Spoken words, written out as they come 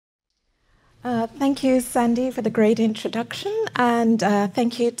Thank you, Sandy, for the great introduction, and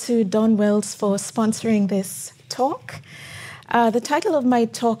thank you to Don Wells for sponsoring this talk. The title of my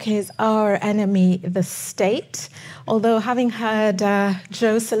talk is Our Enemy, the State. Although having heard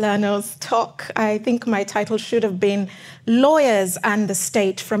Joe Salerno's talk, I think my title should have been Lawyers and the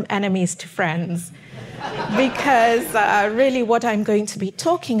State from Enemies to Friends. Because really what I'm going to be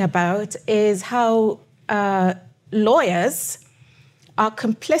talking about is how lawyers are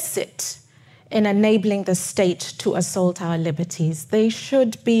complicit in enabling the state to assault our liberties. They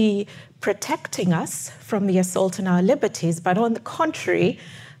should be protecting us from the assault on our liberties, but on the contrary,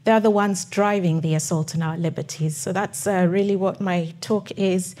 they're the ones driving the assault on our liberties. So that's really what my talk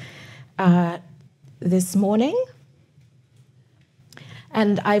is this morning.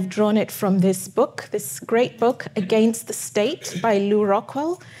 And I've drawn it from this book, this great book, Against the State by Lou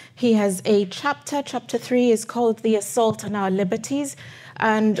Rockwell. He has a chapter 3 is called The Assault on Our Liberties.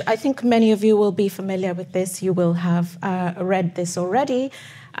 And I think many of you will be familiar with this. You will have read this already.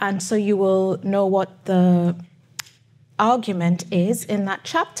 And so you will know what the argument is in that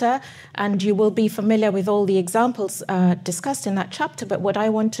chapter, and you will be familiar with all the examples discussed in that chapter. But what I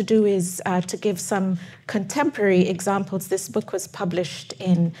want to do is to give some contemporary examples. This book was published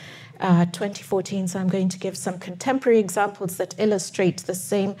in 2014, so I'm going to give some contemporary examples that illustrate the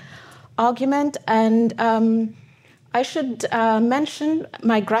same argument. And I should mention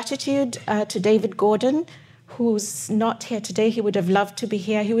my gratitude to David Gordon, who's not here today. He would have loved to be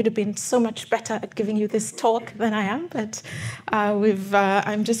here. He would have been so much better at giving you this talk than I am. But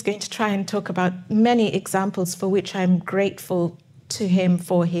I'm just going to try and talk about many examples for which I'm grateful to him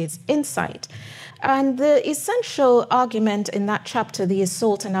for his insight. And the essential argument in that chapter, The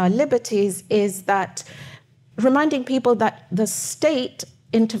Assault on Our Liberties, is that reminding people that the state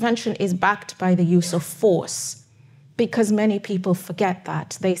intervention is backed by the use of force, because many people forget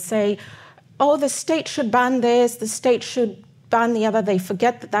that. They say, oh, the state should ban this, the state should ban the other. They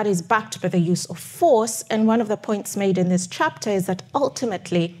forget that that is backed by the use of force. And one of the points made in this chapter is that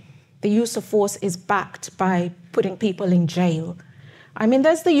ultimately the use of force is backed by putting people in jail. I mean,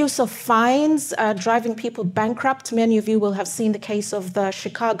 there's the use of fines, driving people bankrupt. Many of you will have seen the case of the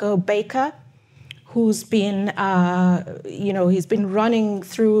Chicago baker who's been, he's been running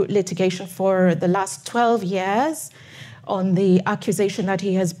through litigation for the last 12 years on the accusation that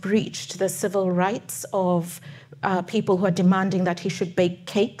he has breached the civil rights of people who are demanding that he should bake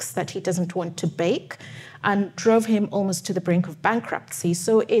cakes that he doesn't want to bake, and drove him almost to the brink of bankruptcy.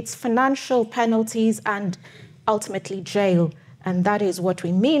 So it's financial penalties and ultimately jail. And that is what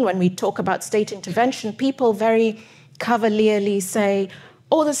we mean when we talk about state intervention. People very cavalierly say,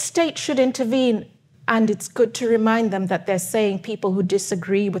 oh, the state should intervene. And it's good to remind them that they're saying people who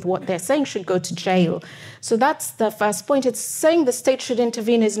disagree with what they're saying should go to jail. So that's the first point. It's saying the state should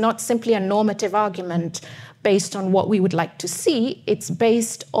intervene is not simply a normative argument based on what we would like to see. It's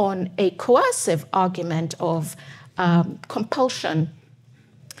based on a coercive argument of compulsion.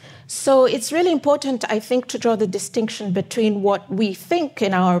 So it's really important, I think, to draw the distinction between what we think,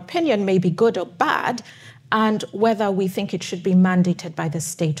 in our opinion, may be good or bad, and whether we think it should be mandated by the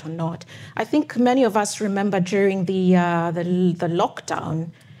state or not. I think many of us remember during the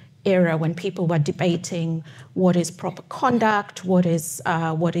lockdown era when people were debating what is proper conduct, what is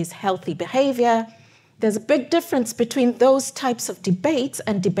healthy behavior. There's a big difference between those types of debates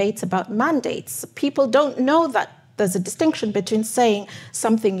and debates about mandates. People don't know that there's a distinction between saying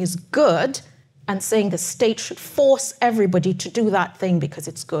something is good and saying the state should force everybody to do that thing because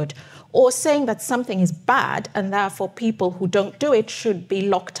it's good, or saying that something is bad and therefore people who don't do it should be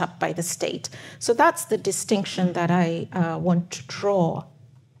locked up by the state. So that's the distinction that I want to draw.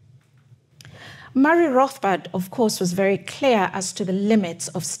 Murray Rothbard, of course, was very clear as to the limits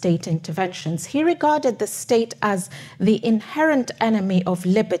of state interventions. He regarded the state as the inherent enemy of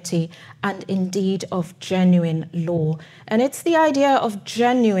liberty and indeed of genuine law. And it's the idea of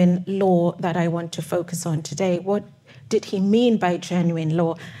genuine law that I want to focus on today. What did he mean by genuine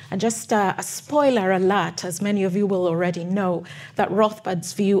law? And just a spoiler alert, as many of you will already know, that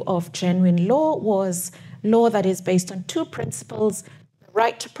Rothbard's view of genuine law was law that is based on two principles: the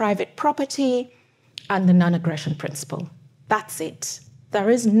right to private property and the non-aggression principle. That's it. There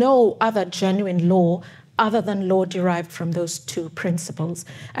is no other genuine law other than law derived from those two principles.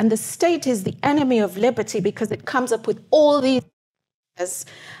 And the state is the enemy of liberty because it comes up with all these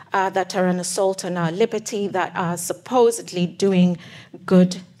that are an assault on our liberty, that are supposedly doing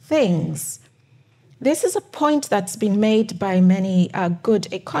good things. This is a point that's been made by many good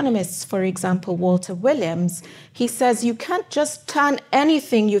economists, for example, Walter Williams. He says you can't just turn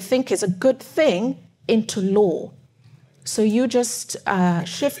anything you think is a good thing into law. So you just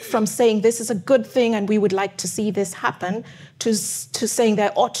shift from saying this is a good thing and we would like to see this happen to saying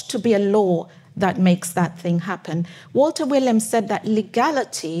there ought to be a law that makes that thing happen. Walter Williams said that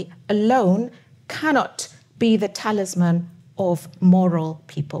legality alone cannot be the talisman of moral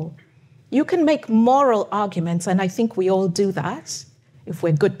people. You can make moral arguments, and I think we all do that. If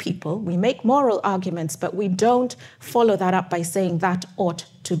we're good people, we make moral arguments, but we don't follow that up by saying that ought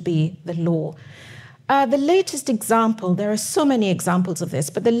to be the law. The latest example, there are so many examples of this,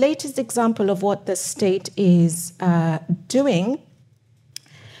 but the latest example of what the state is doing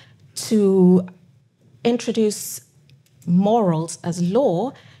to introduce morals as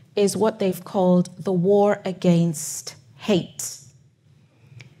law is what they've called the war against hate.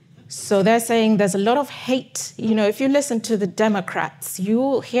 So they're saying there's a lot of hate. You know, if you listen to the Democrats,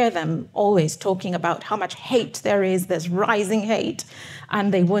 you'll hear them always talking about how much hate there is, there's rising hate,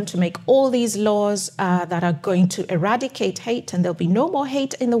 and they want to make all these laws that are going to eradicate hate, and there'll be no more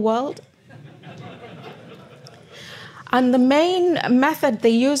hate in the world. And the main method they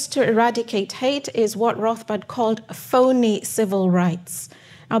use to eradicate hate is what Rothbard called phony civil rights.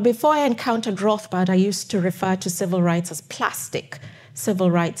 Now, before I encountered Rothbard, I used to refer to civil rights as plastic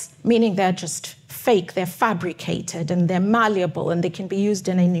civil rights, meaning they're just fake, they're fabricated, and they're malleable, and they can be used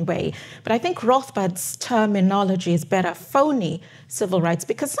in any way. But I think Rothbard's terminology is better, phony civil rights,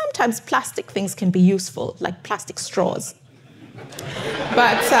 because sometimes plastic things can be useful, like plastic straws.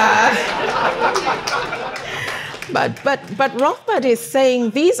 But Rothbard is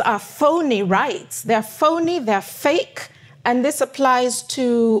saying these are phony rights. They're phony, they're fake, and this applies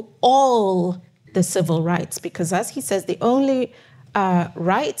to all the civil rights, because as he says, the only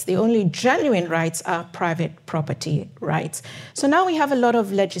rights, the only genuine rights are private property rights. So now we have a lot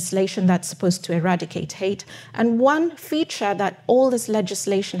of legislation that's supposed to eradicate hate. And one feature that all this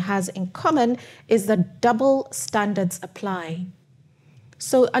legislation has in common is that double standards apply.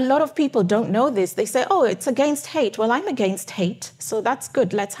 So a lot of people don't know this. They say, oh, it's against hate. Well, I'm against hate, so that's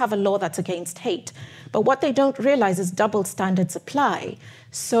good. Let's have a law that's against hate. But what they don't realize is double standards apply.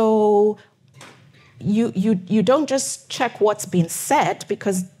 So you don't just check what's been said,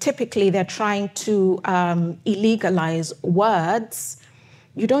 because typically they're trying to illegalize words.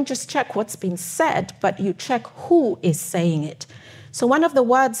 You don't just check what's been said, but you check who is saying it. So one of the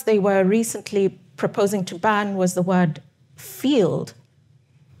words they were recently proposing to ban was the word field.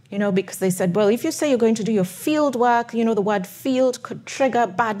 You know, because they said, well, if you say you're going to do your field work, you know, the word field could trigger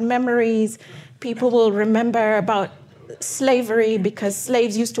bad memories. People will remember about slavery because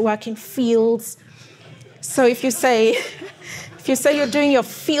slaves used to work in fields. So if you say you're doing your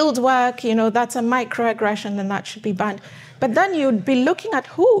field work, you know, that's a microaggression, then that should be banned. But then you'd be looking at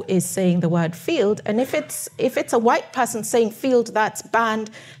who is saying the word field. And if it's a white person saying field, that's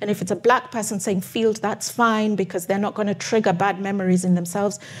banned. And if it's a black person saying field, that's fine, because they're not going to trigger bad memories in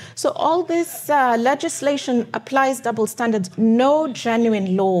themselves. So all this legislation applies double standards. No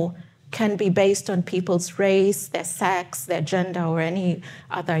genuine law can be based on people's race, their sex, their gender, or any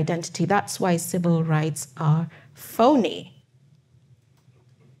other identity. That's why civil rights are phony.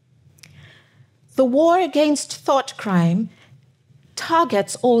 The war against thought crime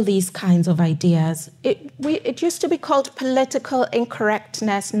targets all these kinds of ideas. It used to be called political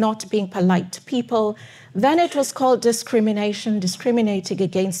incorrectness, not being polite to people. Then it was called discrimination, discriminating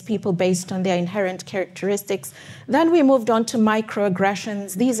against people based on their inherent characteristics. Then we moved on to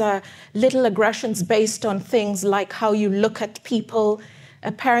microaggressions. These are little aggressions based on things like how you look at people.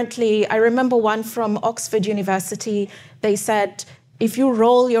 Apparently, I remember one from Oxford University. They said, if you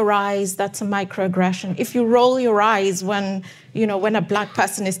roll your eyes, that's a microaggression. If you roll your eyes when a black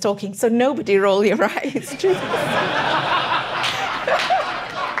person is talking, so nobody roll your eyes.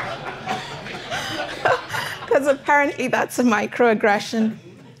 Because apparently that's a microaggression.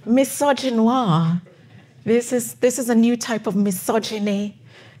 Misogynoir. This is a new type of misogyny,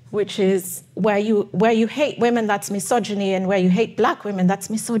 which is where you hate women, that's misogyny, and where you hate black women, that's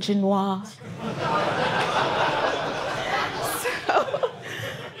misogynoir.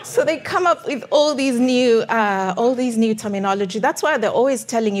 So they come up with all these new terminology. That's why they're always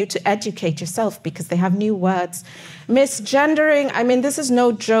telling you to educate yourself, because they have new words. Misgendering, I mean, this is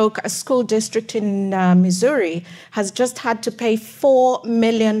no joke. A school district in Missouri has just had to pay $4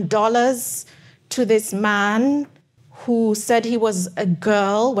 million to this man who said he was a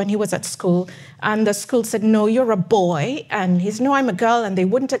girl when he was at school. And the school said, no, you're a boy. And he said, no, I'm a girl. And they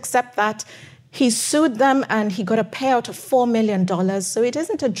wouldn't accept that. He sued them, and he got a payout of $4 million. So it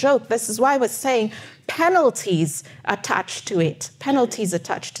isn't a joke. This is why I was saying penalties attached to it, penalties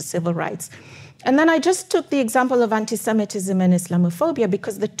attached to civil rights. And then I just took the example of anti-Semitism and Islamophobia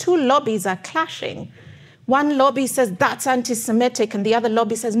because the two lobbies are clashing. One lobby says that's anti-Semitic, and the other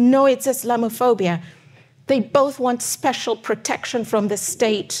lobby says, no, it's Islamophobia. They both want special protection from the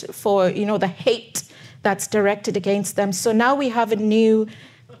state for, the hate that's directed against them. So now we have a new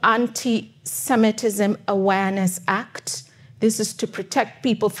Anti-Semitism Awareness Act. This is to protect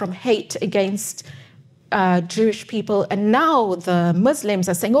people from hate against Jewish people. And now the Muslims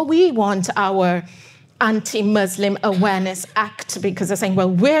are saying, oh, we want our Anti-Muslim Awareness Act, because they're saying, well,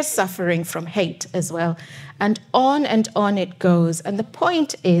 we're suffering from hate as well. And on it goes. And the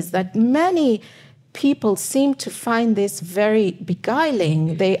point is that many people seem to find this very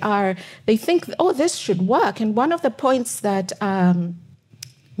beguiling. They think, oh, this should work. And one of the points that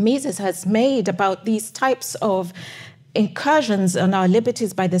Mises has made about these types of incursions on our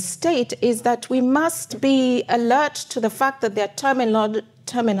liberties by the state is that we must be alert to the fact that their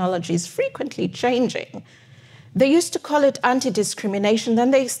terminology is frequently changing. They used to call it anti-discrimination,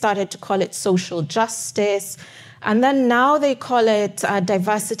 then they started to call it social justice, and then now they call it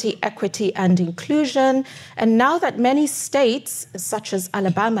diversity, equity, and inclusion. And now that many states, such as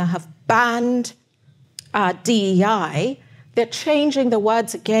Alabama, have banned DEI, they're changing the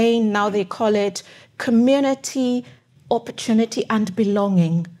words again. Now they call it community, opportunity, and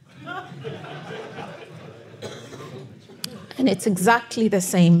belonging. And it's exactly the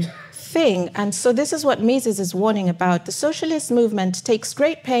same thing. And so this is what Mises is warning about. The socialist movement takes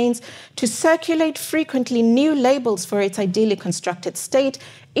great pains to circulate frequently new labels for its ideally constructed state.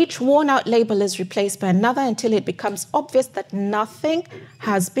 Each worn-out label is replaced by another until it becomes obvious that nothing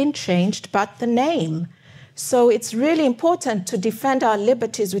has been changed but the name. So it's really important to defend our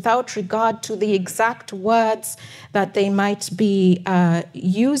liberties without regard to the exact words that they might be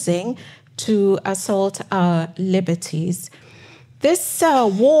using to assault our liberties. This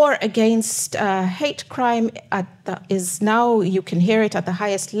war against hate crime is now, you can hear it at the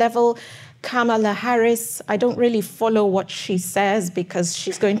highest level. Kamala Harris, I don't really follow what she says because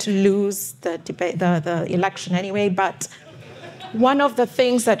she's going to lose the debate, the election anyway, but one of the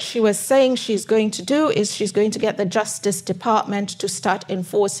things that she was saying she's going to do is she's going to get the Justice Department to start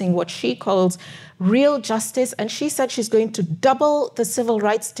enforcing what she calls real justice. And she said she's going to double the Civil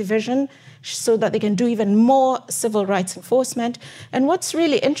Rights Division so that they can do even more civil rights enforcement. And what's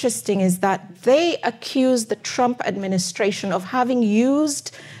really interesting is that they accuse the Trump administration of having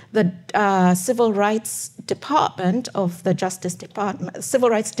used the Civil Rights Department of the Justice Department, Civil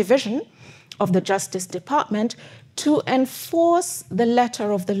Rights Division of the Justice Department, to enforce the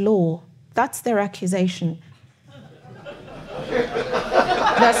letter of the law. That's their accusation.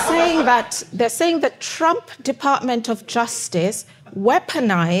 They're saying that Trump Department of Justice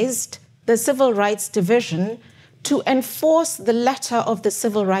weaponized the Civil Rights Division to enforce the letter of the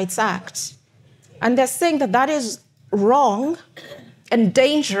Civil Rights Act. And they're saying that that is wrong and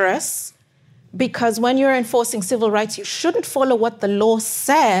dangerous because when you're enforcing civil rights, you shouldn't follow what the law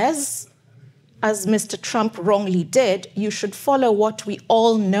says, as Mr. Trump wrongly did. You should follow what we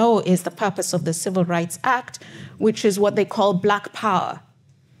all know is the purpose of the Civil Rights Act, which is what they call black power.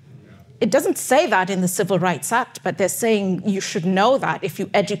 It doesn't say that in the Civil Rights Act, but they're saying you should know that if you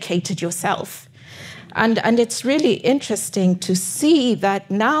educated yourself. And it's really interesting to see that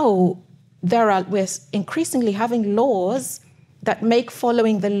now we're increasingly having laws that make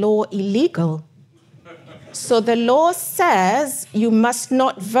following the law illegal. So the law says you must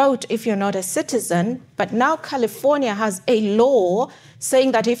not vote if you're not a citizen, but now California has a law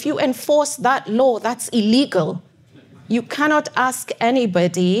saying that if you enforce that law, that's illegal. You cannot ask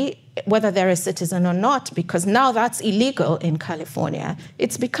anybody whether they're a citizen or not, because now that's illegal in California.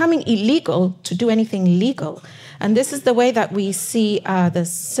 It's becoming illegal to do anything legal. And this is the way that we see the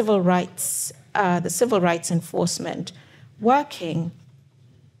civil rights enforcement working.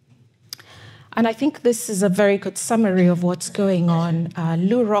 And I think this is a very good summary of what's going on.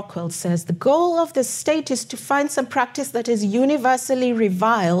 Lou Rockwell says, the goal of the state is to find some practice that is universally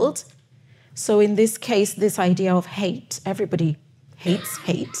reviled. So in this case, this idea of hate, everybody hates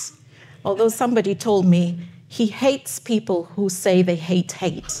hate. Although somebody told me he hates people who say they hate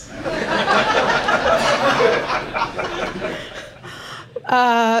hate.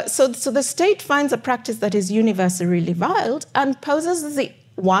 So the state finds a practice that is universally reviled and poses the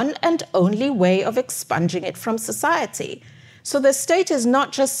one and only way of expunging it from society. So the state is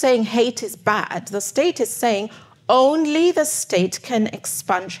not just saying hate is bad. The state is saying only the state can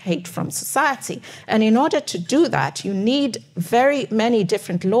expunge hate from society. And in order to do that, you need very many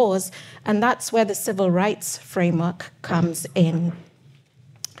different laws, and that's where the civil rights framework comes in.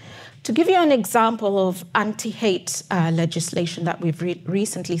 To give you an example of anti-hate legislation that we've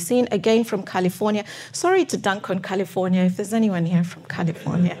recently seen, again from California. Sorry to dunk on California, if there's anyone here from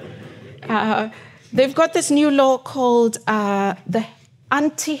California. They've got this new law called the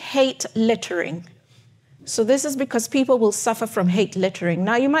anti-hate littering. So this is because people will suffer from hate littering.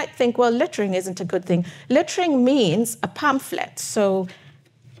 Now you might think, well, littering isn't a good thing. Littering means a pamphlet. So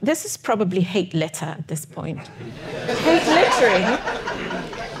this is probably hate litter at this point. Hate littering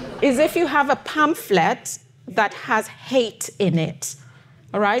is if you have a pamphlet that has hate in it.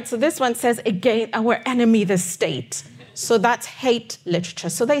 All right, so this one says, again, our enemy, the state. So that's hate literature.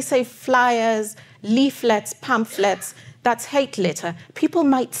 So they say flyers, leaflets, pamphlets, that's hate litter. People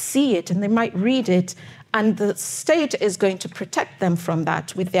might see it and they might read it, and the state is going to protect them from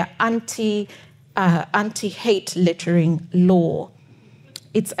that with their anti-hate littering law.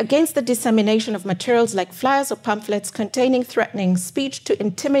 It's against the dissemination of materials like flyers or pamphlets containing threatening speech to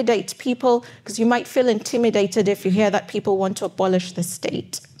intimidate people, because you might feel intimidated if you hear that people want to abolish the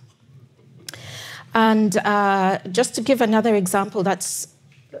state. And just to give another example, that's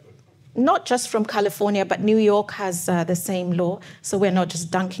not just from California, but New York has the same law, so we're not just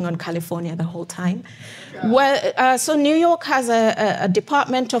dunking on California the whole time. Well, so New York has a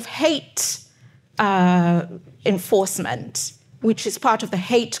Department of Hate Enforcement, which is part of the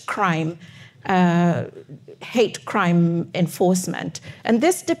hate crime enforcement. And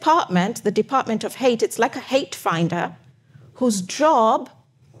this department, the Department of Hate, it's like a hate finder whose job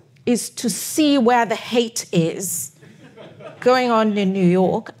is to see where the hate is going on in New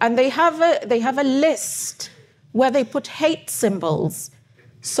York. And they have a list where they put hate symbols.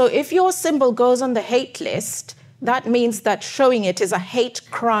 So if your symbol goes on the hate list, that means that showing it is a hate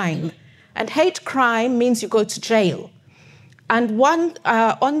crime. And hate crime means you go to jail. And one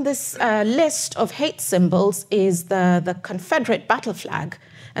on this list of hate symbols is the Confederate battle flag.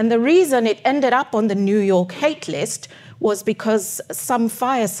 And the reason it ended up on the New York hate list was because some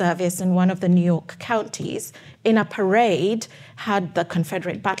fire service in one of the New York counties in a parade had the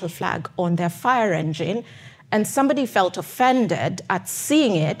Confederate battle flag on their fire engine. And somebody felt offended at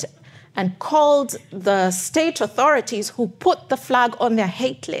seeing it and called the state authorities who put the flag on their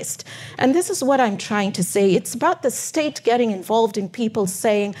hate list. And this is what I'm trying to say. It's about the state getting involved in people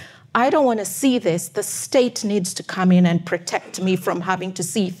saying, I don't want to see this. The state needs to come in and protect me from having to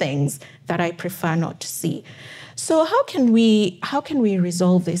see things that I prefer not to see. So how can we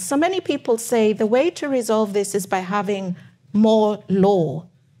resolve this? So many people say the way to resolve this is by having more law.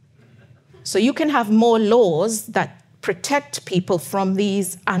 So you can have more laws that protect people from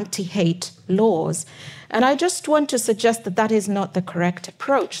these anti-hate laws. And I just want to suggest that that is not the correct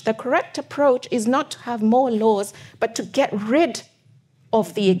approach. The correct approach is not to have more laws, but to get rid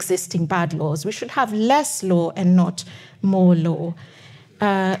of the existing bad laws. We should have less law and not more law.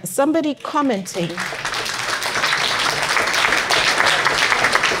 Somebody commenting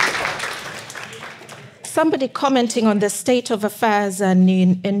on the state of affairs in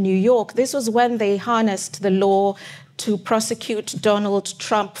New York, this was when they harnessed the law to prosecute Donald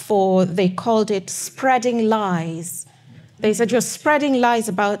Trump for, they called it spreading lies. They said, you're spreading lies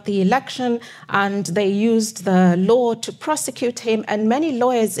about the election, and they used the law to prosecute him. And many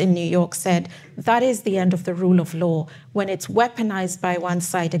lawyers in New York said, that is the end of the rule of law, when it's weaponized by one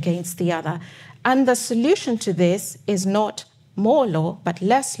side against the other. And the solution to this is not more law, but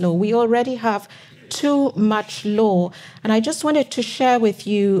less law. We already have too much law. And I just wanted to share with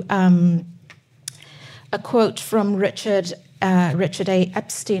you a quote from Richard A.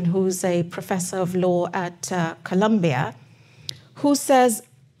 Epstein, who's a professor of law at Columbia, who says,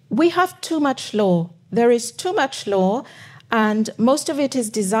 we have too much law. There is too much law, and most of it is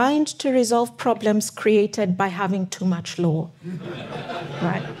designed to resolve problems created by having too much law.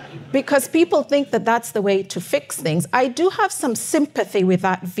 Right? Because people think that that's the way to fix things. I do have some sympathy with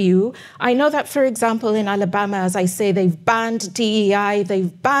that view. I know that, for example, in Alabama, as I say, they've banned DEI,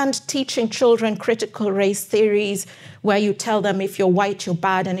 they've banned teaching children critical race theories, where you tell them if you're white, you're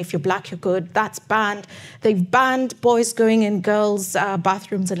bad, and if you're black, you're good. That's banned. They've banned boys going in girls'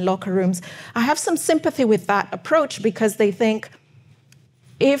 bathrooms and locker rooms. I have some sympathy with that approach, because they think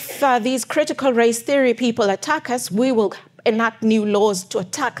if these critical race theory people attack us, we will enact new laws to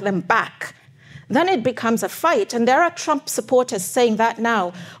attack them back. Then it becomes a fight. And there are Trump supporters saying that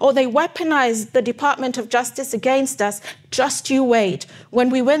now. Oh, they weaponized the Department of Justice against us. Just you wait. When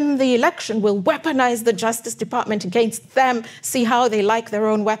we win the election, we'll weaponize the Justice Department against them, see how they like their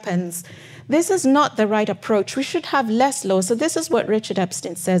own weapons. This is not the right approach. We should have less law. So this is what Richard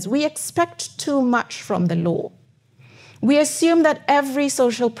Epstein says. We expect too much from the law. We assume that every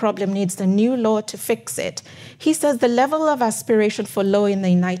social problem needs a new law to fix it. He says the level of aspiration for law in the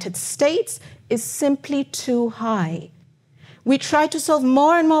United States is simply too high. We try to solve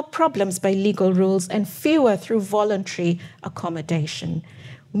more and more problems by legal rules and fewer through voluntary accommodation.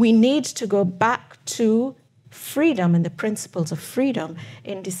 We need to go back to freedom and the principles of freedom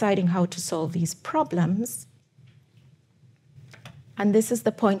in deciding how to solve these problems. And this is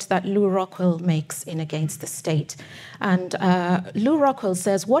the point that Lou Rockwell makes in Against the State. And Lou Rockwell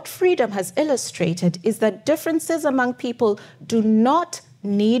says, what freedom has illustrated is that differences among people do not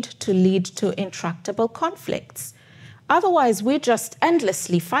need to lead to intractable conflicts. Otherwise, we're just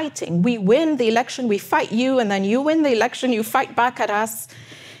endlessly fighting. We win the election, we fight you, and then you win the election, you fight back at us.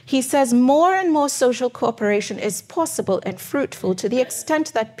 He says more and more social cooperation is possible and fruitful to the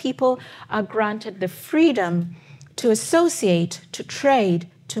extent that people are granted the freedom to associate, to trade,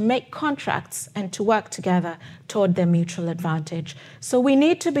 to make contracts, and to work together toward their mutual advantage. So we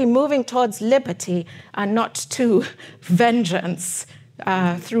need to be moving towards liberty and not to vengeance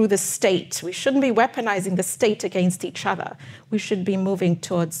through the state. We shouldn't be weaponizing the state against each other. We should be moving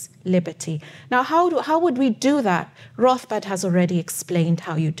towards liberty. Now, how would we do that? Rothbard has already explained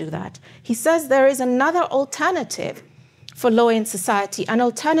how you do that. He says there is another alternative for law in society, an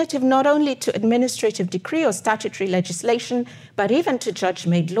alternative not only to administrative decree or statutory legislation, but even to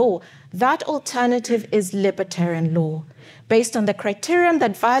judge-made law. That alternative is libertarian law, based on the criterion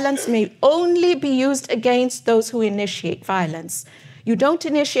that violence may only be used against those who initiate violence. You don't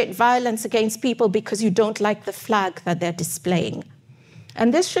initiate violence against people because you don't like the flag that they're displaying.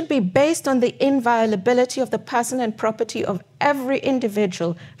 And this should be based on the inviolability of the person and property of every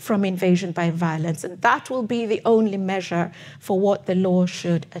individual from invasion by violence. And that will be the only measure for what the law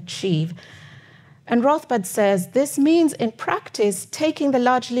should achieve. And Rothbard says this means, in practice, taking the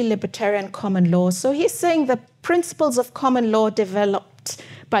largely libertarian common law. So he's saying the principles of common law developed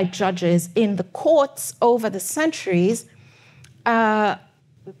by judges in the courts over the centuries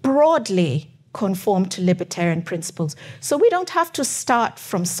broadly conform to libertarian principles. So we don't have to start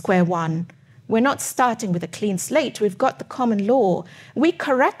from square one. We're not starting with a clean slate. We've got the common law. We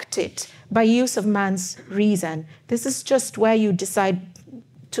correct it by use of man's reason. This is just where you decide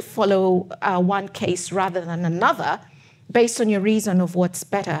to follow one case rather than another based on your reason of what's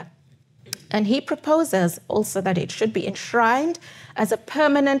better. And he proposes also that it should be enshrined as a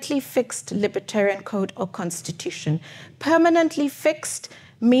permanently fixed libertarian code or constitution. Permanently fixed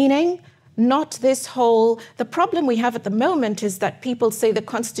meaning not this whole, the problem we have at the moment is that people say the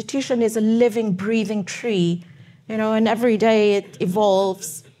Constitution is a living, breathing tree, and every day it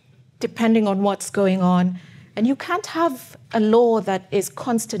evolves depending on what's going on. And you can't have a law that is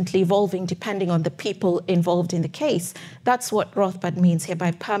constantly evolving depending on the people involved in the case. That's what Rothbard means here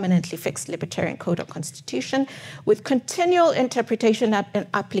by permanently fixed libertarian code or constitution, with continual interpretation and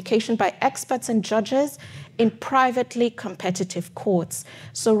application by experts and judges in privately competitive courts.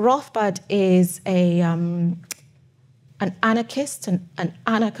 So Rothbard is an anarchist, an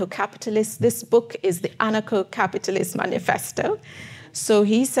anarcho-capitalist. This book is the Anarcho-Capitalist Manifesto. So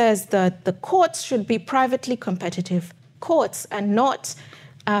he says that the courts should be privately competitive courts and not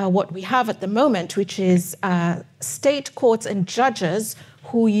what we have at the moment, which is state courts and judges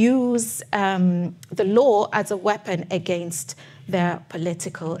who use the law as a weapon against their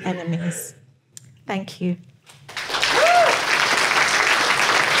political enemies. Thank you.